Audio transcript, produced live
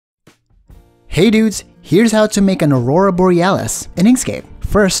Hey dudes, here's how to make an Aurora Borealis in Inkscape.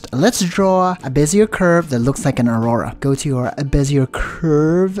 First, let's draw a bezier curve that looks like an aurora. Go to your bezier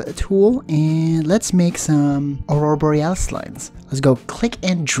curve tool and let's make some Aurora Borealis lines. Let's go click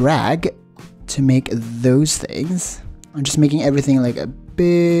and drag to make those things. I'm just making everything like a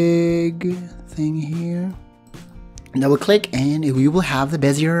big thing here. Double click and we will have the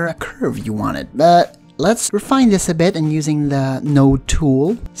bezier curve you wanted. But let's refine this a bit and using the node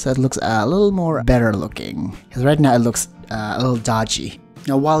tool so it looks a little more better looking. Because right now it looks a little dodgy.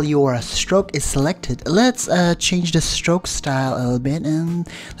 Now while your stroke is selected, let's change the stroke style a little bit and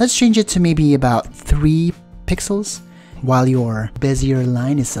let's change it to maybe about 3 pixels. While your bezier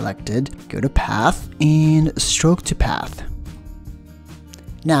line is selected, go to path and stroke to path.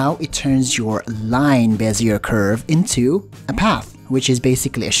 Now it turns your line bezier curve into a path, which is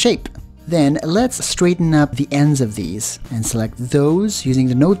basically a shape. Then let's straighten up the ends of these and select those using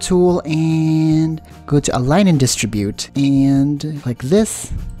the node tool and go to align and distribute and like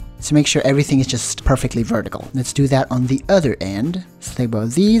this to make sure everything is just perfectly vertical. Let's do that on the other end. Select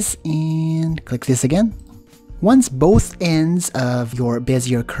both these and click this again. Once both ends of your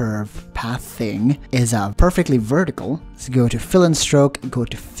bezier curve path thing is perfectly vertical, let's go to fill and stroke, go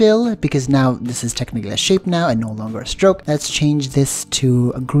to fill, because now this is technically a shape now and no longer a stroke. Let's change this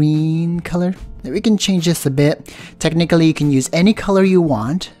to a green color. We can change this a bit. Technically you can use any color you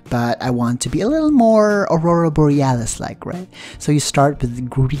want, but I want to be a little more Aurora Borealis like, right? So you start with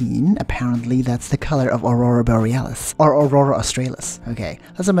green. Apparently that's the color of Aurora Borealis or Aurora Australis. Okay,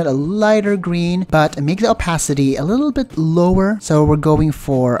 let's make a lighter green, but make the opacity a little bit lower. So we're going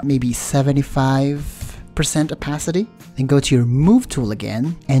for maybe 75% opacity. Then go to your move tool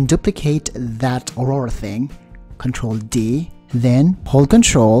again and duplicate that Aurora thing. Control D, then hold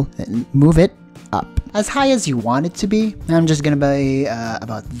Control, then move it up as high as you want it to be. I'm just gonna be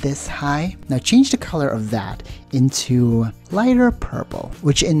about this high. Now change the color of that into lighter purple,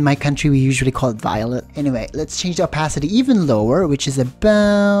 which in my country we usually call it violet. Anyway, let's change the opacity even lower, which is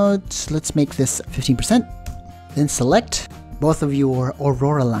about, let's make this 15%. Then select both of your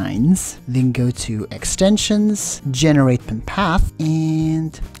Aurora lines, then go to extensions, generate pen path,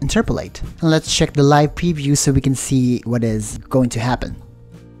 and interpolate. And let's check the live preview so we can see what is going to happen.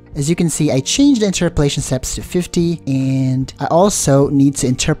 As you can see, I changed the interpolation steps to 50, and I also need to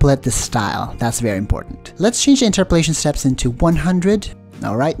interpolate the style. That's very important. Let's change the interpolation steps into 100.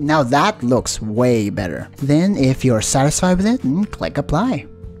 Alright, now that looks way better. Then if you're satisfied with it, click apply.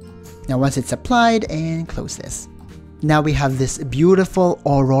 Now once it's applied, and close this. Now we have this beautiful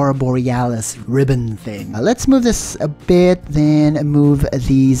Aurora Borealis ribbon thing. Let's move this a bit, then move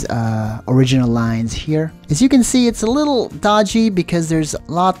these original lines here. As you can see, it's a little dodgy because there's a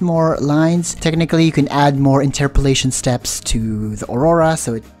lot more lines. Technically, you can add more interpolation steps to the Aurora,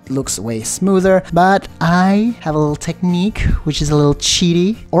 so it looks way smoother, but I have a little technique which is a little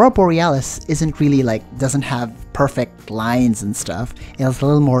cheaty. Aurora Borealis isn't really doesn't have perfect lines and stuff. It's a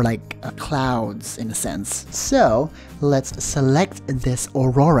little more like clouds in a sense. So let's select this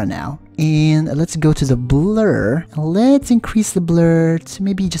Aurora now and let's go to the blur. Let's increase the blur to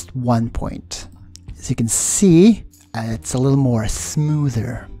maybe just 1 point. As you can see, it's a little more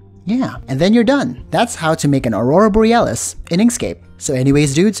smoother. Yeah, and then you're done. That's how to make an Aurora Borealis in Inkscape. So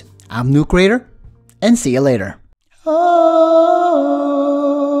anyways, dudes, I'm Newecreator, and see you later.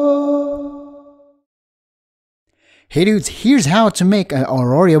 Hey dudes, here's how to make an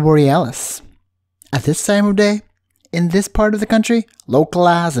Aurora Borealis. At this time of day, in this part of the country,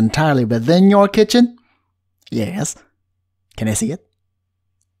 localized entirely within your kitchen. Yes. Can I see it?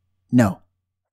 No.